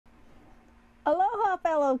Aloha,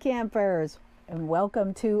 fellow campers, and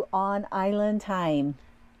welcome to On Island Time.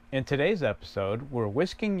 In today's episode, we're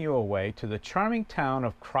whisking you away to the charming town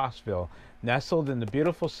of Crossville, nestled in the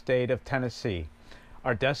beautiful state of Tennessee.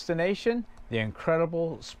 Our destination, the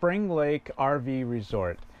incredible Spring Lake RV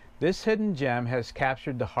Resort. This hidden gem has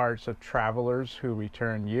captured the hearts of travelers who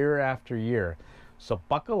return year after year. So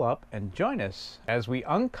buckle up and join us as we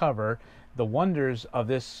uncover the wonders of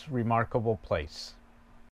this remarkable place.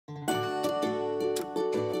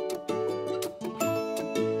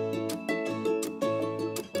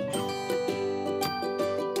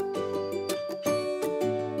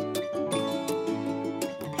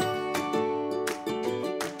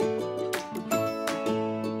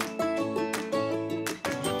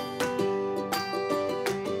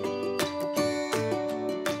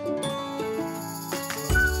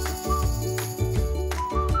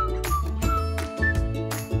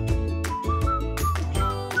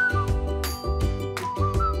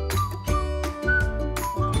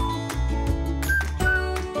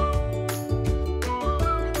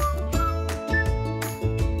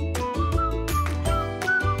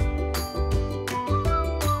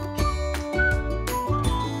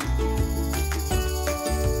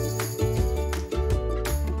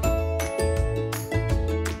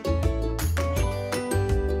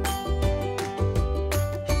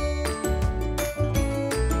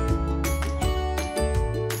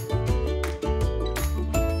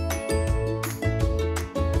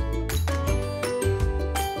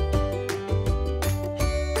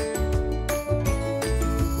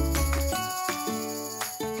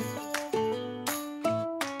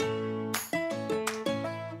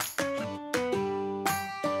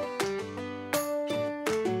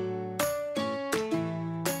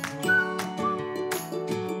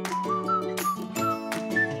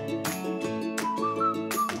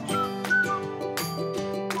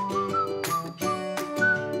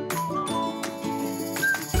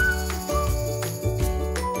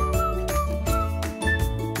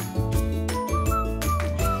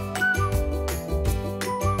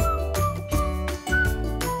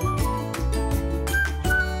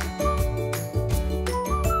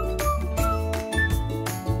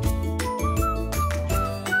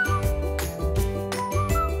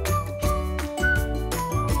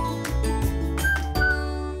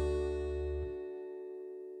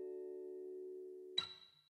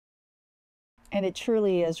 And it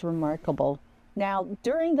truly is remarkable. Now,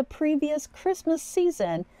 during the previous Christmas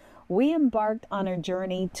season, we embarked on a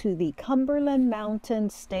journey to the Cumberland Mountain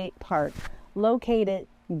State Park, located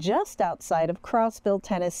just outside of Crossville,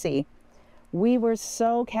 Tennessee. We were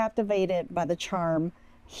so captivated by the charm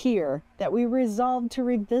here that we resolved to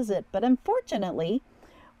revisit, but unfortunately,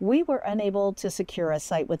 we were unable to secure a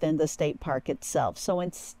site within the state park itself. So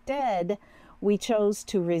instead, we chose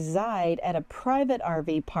to reside at a private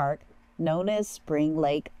RV park known as Spring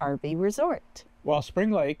Lake RV Resort. While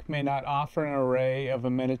Spring Lake may not offer an array of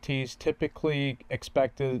amenities typically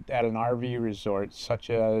expected at an RV resort,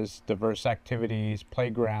 such as diverse activities,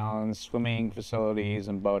 playgrounds, swimming facilities,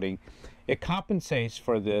 and boating, it compensates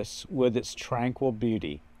for this with its tranquil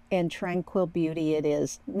beauty. And tranquil beauty it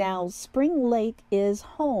is. Now, Spring Lake is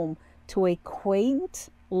home to a quaint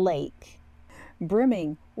lake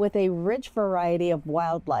brimming with a rich variety of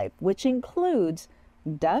wildlife, which includes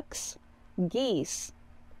ducks, geese,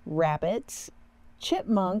 rabbits,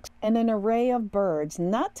 chipmunks, and an array of birds,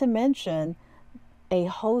 not to mention a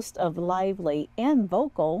host of lively and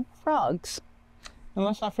vocal frogs. And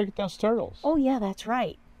let's not forget those turtles. Oh yeah, that's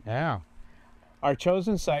right. Yeah. Our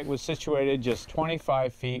chosen site was situated just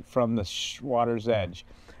 25 feet from the water's edge,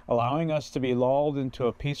 allowing us to be lulled into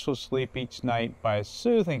a peaceful sleep each night by a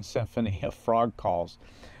soothing symphony of frog calls.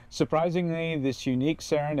 Surprisingly, this unique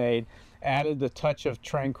serenade added the touch of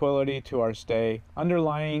tranquility to our stay,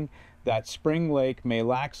 underlining that Spring Lake may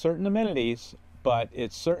lack certain amenities, but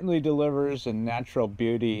it certainly delivers in natural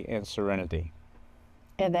beauty and serenity.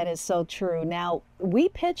 And that is so true. Now, we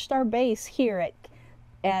pitched our base here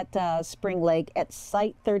at Spring Lake at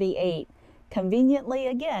Site 38, conveniently,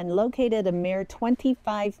 again, located a mere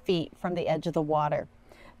 25 feet from the edge of the water.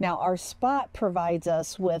 Now, our spot provides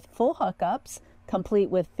us with full hookups,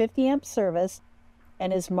 complete with 50 amp service,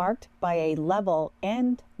 and is marked by a level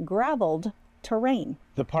and graveled terrain.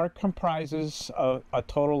 The park comprises a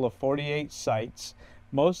total of 48 sites,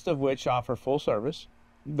 most of which offer full service,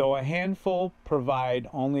 though a handful provide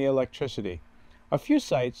only electricity. A few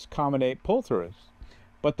sites accommodate pull-throughs,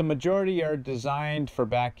 but the majority are designed for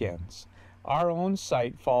back-ends. Our own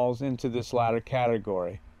site falls into this latter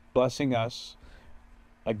category, blessing us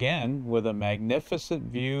again with a magnificent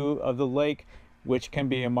view of the lake, which can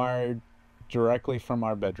be admired directly from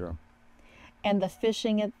our bedroom. and the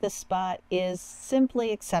fishing at this spot is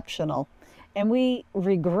simply exceptional. And we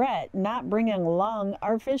regret not bringing along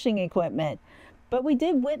our fishing equipment, but we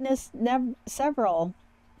did witness several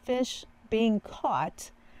fish being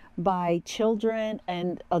caught by children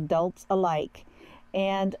and adults alike.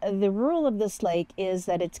 And the rule of this lake is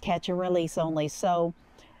that it's catch and release only. So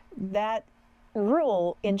that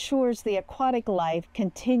rule ensures the aquatic life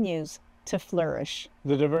continues to flourish.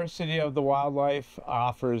 The diversity of the wildlife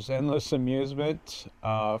offers endless amusement,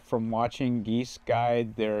 from watching geese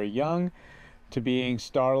guide their young to being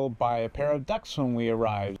startled by a pair of ducks when we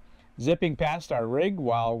arrived, zipping past our rig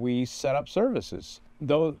while we set up services.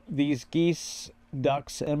 Though these geese,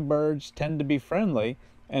 ducks, and birds tend to be friendly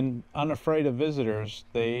and unafraid of visitors,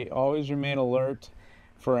 they always remain alert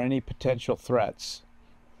for any potential threats.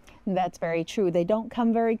 That's very true. They don't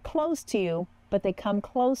come very close to you, but they come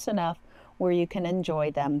close enough where you can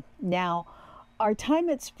enjoy them. Now, our time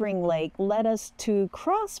at Spring Lake led us to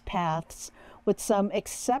cross paths with some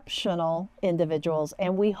exceptional individuals,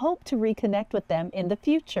 and we hope to reconnect with them in the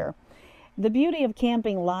future. The beauty of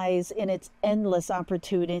camping lies in its endless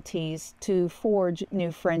opportunities to forge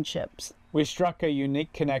new friendships. We struck a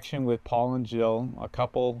unique connection with Paul and Jill, a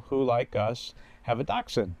couple who, like us, have a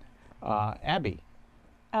dachshund, Abby.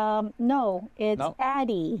 No, it's No.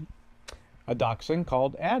 Addie. A dachshund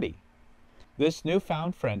called Addie. This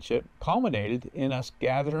newfound friendship culminated in us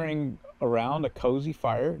gathering around a cozy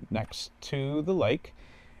fire next to the lake,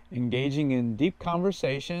 engaging in deep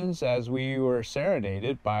conversations as we were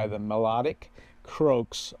serenaded by the melodic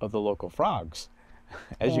croaks of the local frogs.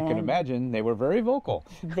 As you can imagine, they were very vocal.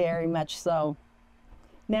 Very much so.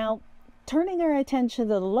 Now, turning our attention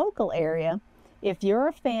to the local area, if you're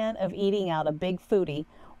a fan of eating out, a big foodie,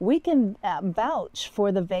 we can vouch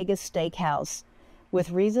for the Vegas Steakhouse.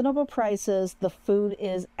 With reasonable prices, the food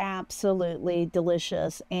is absolutely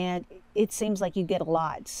delicious, and it seems like you get a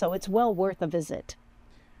lot, so it's well worth a visit.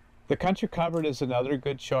 The Country Cupboard is another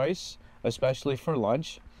good choice, especially for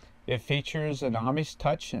lunch. It features an Amish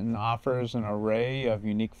touch and offers an array of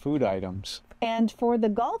unique food items. And for the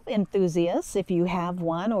golf enthusiasts, if you have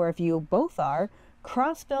one or if you both are,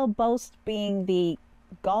 Crossville boasts being the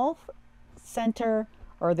golf center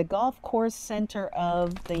or the golf course center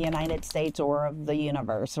of the United States or of the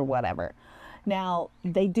universe or whatever. Now,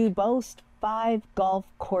 they do boast 5 golf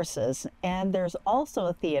courses, and there's also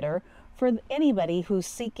a theater for anybody who's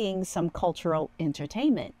seeking some cultural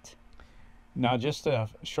entertainment. Now, just a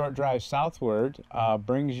short drive southward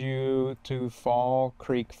brings you to Fall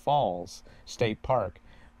Creek Falls State Park,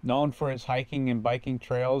 known for its hiking and biking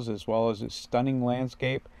trails as well as its stunning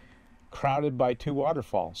landscape, crowded by 2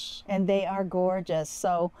 waterfalls. And they are gorgeous.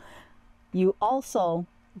 So you also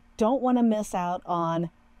don't want to miss out on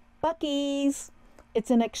Buc-ee's.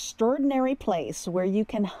 It's an extraordinary place where you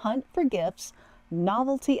can hunt for gifts,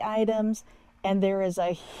 novelty items, and there is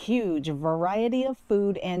a huge variety of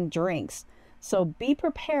food and drinks. So be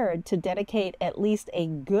prepared to dedicate at least a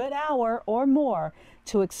good hour or more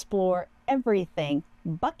to explore everything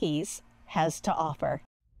Buc-ee's has to offer.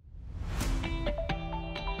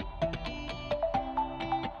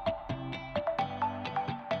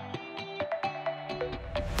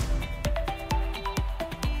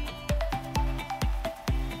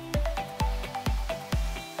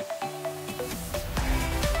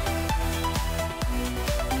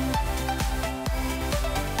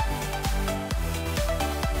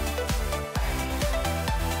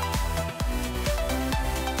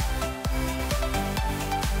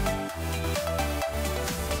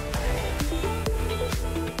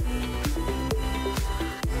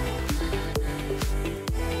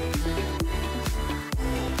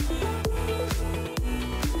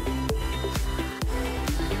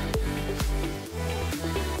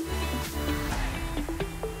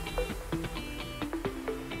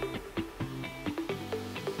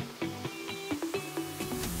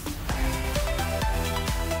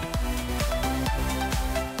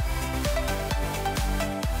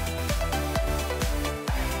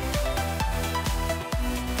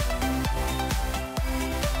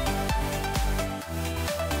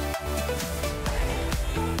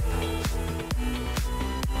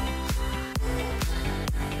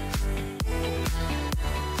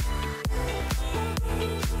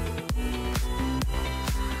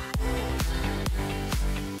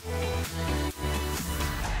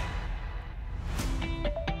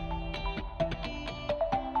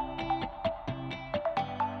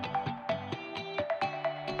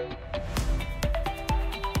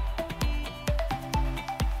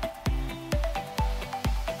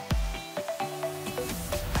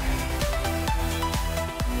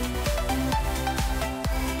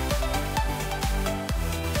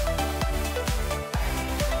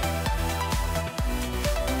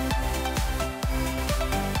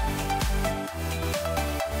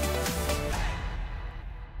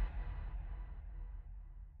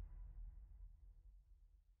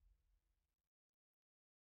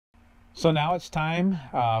 So now it's time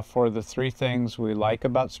for the 3 things we like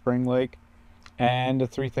about Spring Lake and the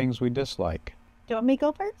 3 things we dislike. Do you want me to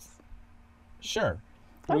go first? Sure.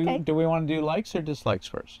 Okay. Do we want to do likes or dislikes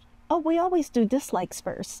first? Oh, we always do dislikes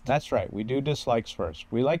first. That's right. We do dislikes first.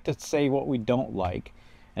 We like to say what we don't like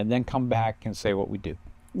and then come back and say what we do.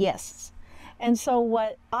 Yes. And so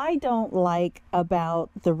what I don't like about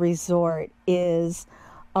the resort is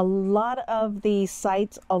a lot of the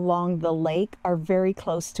sites along the lake are very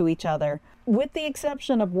close to each other, with the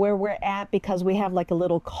exception of where we're at, because we have like a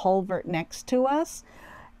little culvert next to us.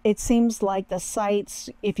 It seems like the sites,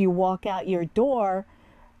 if you walk out your door,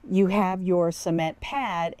 you have your cement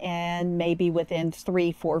pad, and maybe within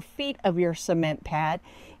 3-4 feet of your cement pad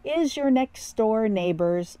is your next door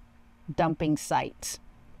neighbor's dumping site,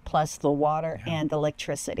 plus the water and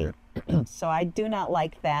electricity. So I do not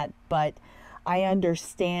like that, but I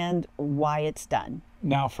understand why it's done.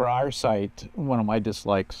 Now for our site, one of my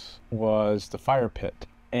dislikes was the fire pit.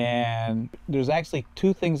 And there's actually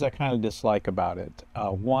 2 things I kind of dislike about it.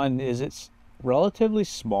 One is it's relatively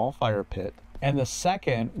small fire pit. And the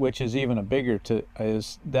second, which is even a bigger,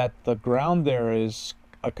 is that the ground there is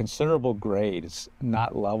a considerable grade. It's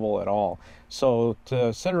not level at all. So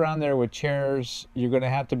to sit around there with chairs, you're going to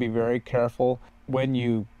have to be very careful when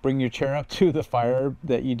you bring your chair up to the fire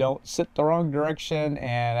that you don't sit the wrong direction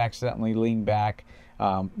and accidentally lean back.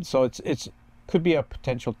 So it's could be a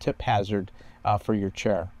potential tip hazard for your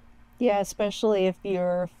chair. Yeah, especially if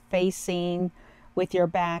you're facing with your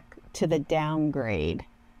back to the downgrade.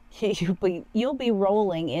 You'll be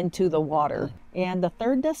rolling into the water. And the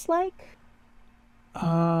third dislike?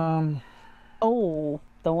 Oh,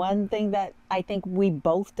 the one thing that I think we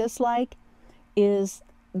both dislike is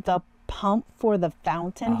the pump for the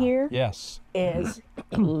fountain here. Yes. Is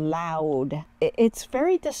loud. It's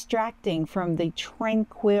very distracting from the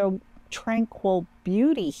tranquil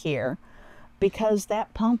beauty here, because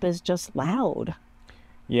that pump is just loud.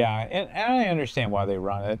 Yeah, and I understand why they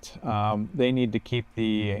run it. They need to keep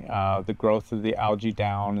the growth of the algae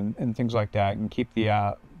down and things like that, and keep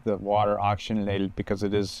the water oxygenated, because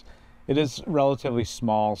it is relatively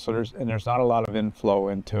small. So there's not a lot of inflow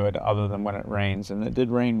into it other than when it rains, and it did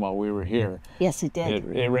rain while we were here. Yes, it did.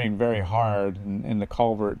 It rained very hard, and the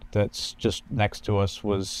culvert that's just next to us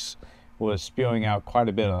was spewing out quite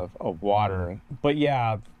a bit of water. But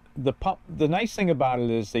yeah. The pump. The nice thing about it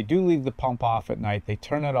is they do leave the pump off at night. They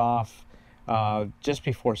turn it off just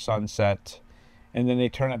before sunset, and then they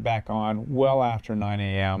turn it back on well after 9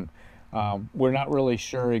 a.m. We're not really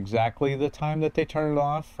sure exactly the time that they turn it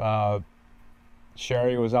off.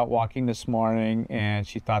 Sherry was out walking this morning, and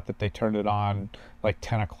she thought that they turned it on like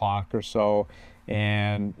 10 o'clock or so.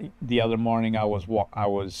 And the other morning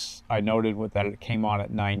I noted that it came on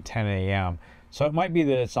at 9:10 a.m. So it might be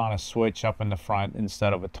that it's on a switch up in the front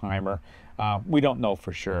instead of a timer. We don't know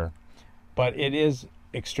for sure, but it is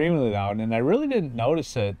extremely loud, and I really didn't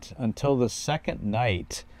notice it until the second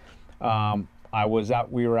night.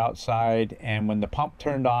 We were outside, and when the pump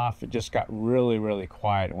turned off, it just got really, really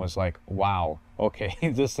quiet, and was like, wow, okay,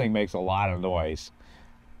 this thing makes a lot of noise.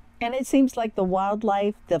 And it seems like the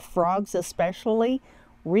wildlife, the frogs especially,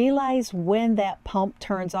 realize when that pump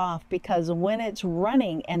turns off, because when it's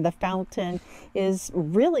running and the fountain is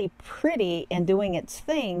really pretty and doing its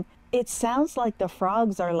thing, it sounds like the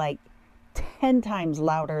frogs are like 10 times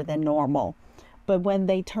louder than normal. But when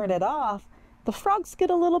they turn it off, the frogs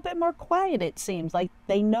get a little bit more quiet. It seems like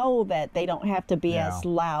they know that they don't have to be as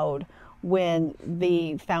loud when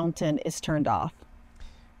the fountain is turned off.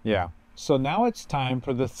 Yeah. So now it's time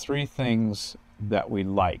for the 3 things that we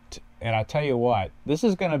liked. And I tell you what, this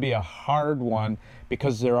is going to be a hard one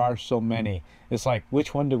because there are so many. It's like,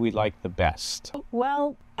 which one do we like the best?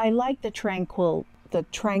 Well, I like the tranquil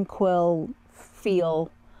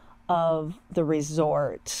feel of the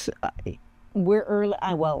resort. We're early.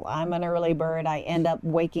 I'm an early bird. I end up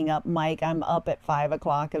waking up Mike. I'm up at 5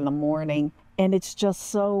 o'clock in the morning, and it's just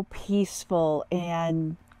so peaceful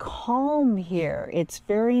and calm here. It's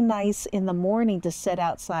very nice in the morning to sit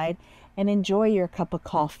outside and enjoy your cup of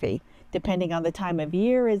coffee. Depending on the time of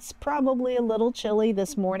year, it's probably a little chilly.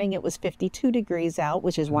 This morning it was 52 degrees out,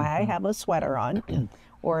 which is why I have a sweater on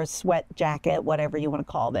or a sweat jacket, whatever you want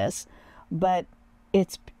to call this. But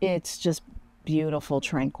it's just beautiful,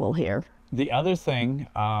 tranquil here. The other thing,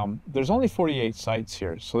 there's only 48 sites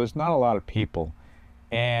here, so there's not a lot of people.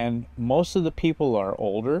 And most of the people are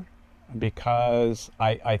older, because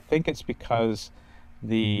I think it's because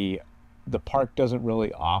the park doesn't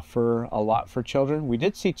really offer a lot for children. We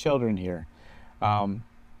did see children here.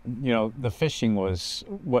 The fishing was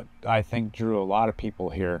what I think drew a lot of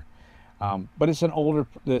people here. But it's an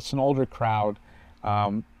older crowd.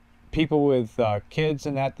 people with kids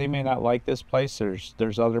and that, they may not like this place.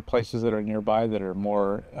 There's other places that are nearby that are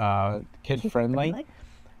more kid friendly.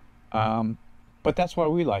 But that's why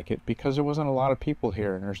we like it, because there wasn't a lot of people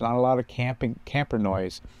here, and there's not a lot of camper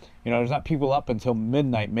noise. You know, there's not people up until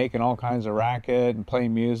midnight making all kinds of racket and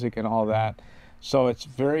playing music and all that. So it's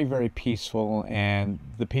very, very peaceful, and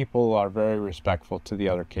the people are very respectful to the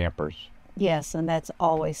other campers. Yes, and that's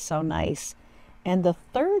always so nice. And the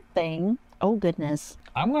third thing, oh goodness.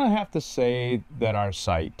 I'm going to have to say that our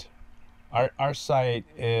site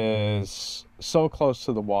is so close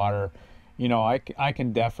to the water. You know, I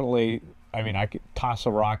can definitely, I mean, I could toss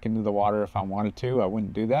a rock into the water if I wanted to. I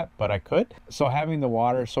wouldn't do that, but I could. So having the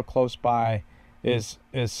water so close by is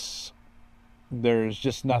there's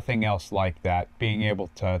just nothing else like that, being able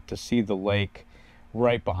to see the lake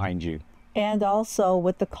right behind you. And also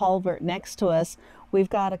with the culvert next to us, we've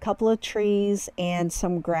got a couple of trees and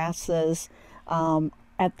some grasses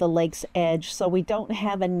at the lake's edge. So we don't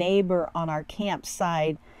have a neighbor on our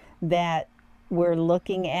campsite that we're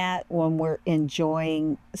looking at when we're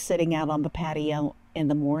enjoying sitting out on the patio in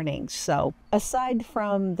the morning. So aside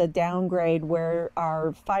from the downgrade where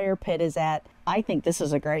our fire pit is at, I think this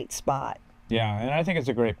is a great spot. Yeah, and I think it's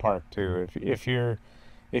a great park too. If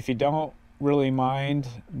you don't really mind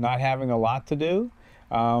not having a lot to do,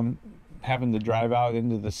 having to drive out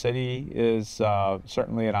into the city is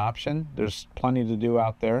certainly an option. There's plenty to do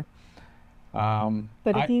out there.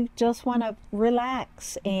 But if you just want to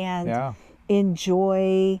relax and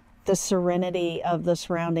enjoy the serenity of the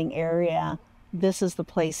surrounding area, this is the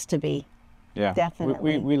place to be. Yeah,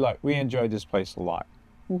 definitely. We enjoyed this place a lot.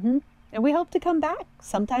 And we hope to come back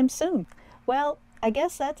sometime soon. Well, I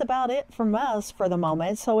guess that's about it from us for the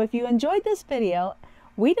moment. So if you enjoyed this video,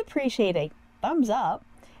 we'd appreciate a thumbs up,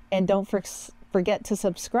 and don't forget to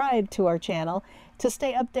subscribe to our channel to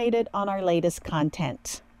stay updated on our latest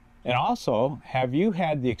content. And also, have you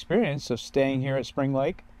had the experience of staying here at Spring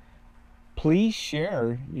Lake? Please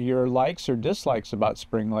share your likes or dislikes about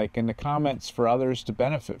Spring Lake in the comments for others to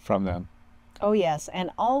benefit from them. Oh yes, and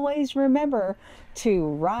always remember to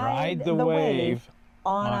ride the wave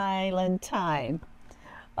on island time.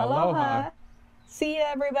 Aloha. See you,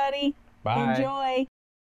 everybody. Bye. Enjoy.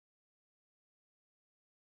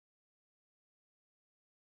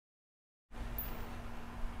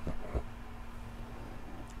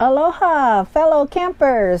 Aloha, fellow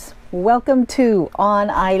campers. Welcome to On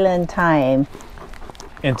Island Time.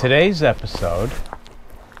 In today's episode,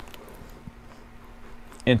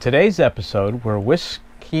 we're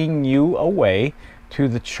whisking you away to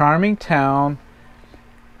the charming town.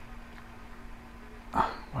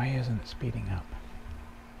 Why isn't it speeding up?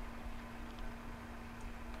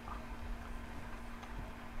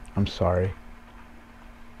 I'm sorry.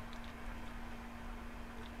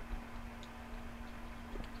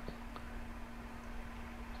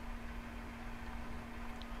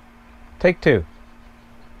 Take two.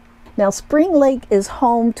 Now, Spring Lake is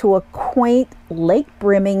home to a quaint lake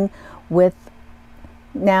brimming with...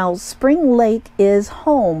 Now, Spring Lake is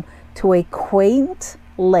home to a quaint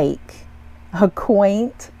lake. A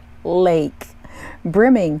quaint lake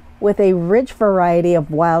brimming with a rich variety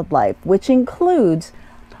of wildlife, which includes...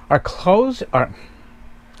 Our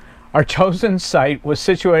chosen site was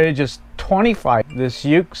situated just 25. This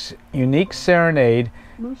unique serenade.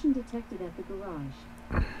 Motion detected at the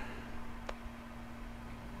garage.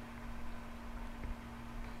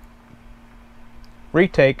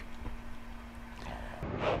 Retake.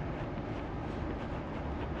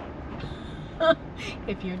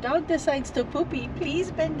 If your dog decides to poopy,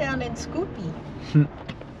 please bend down and scoopy.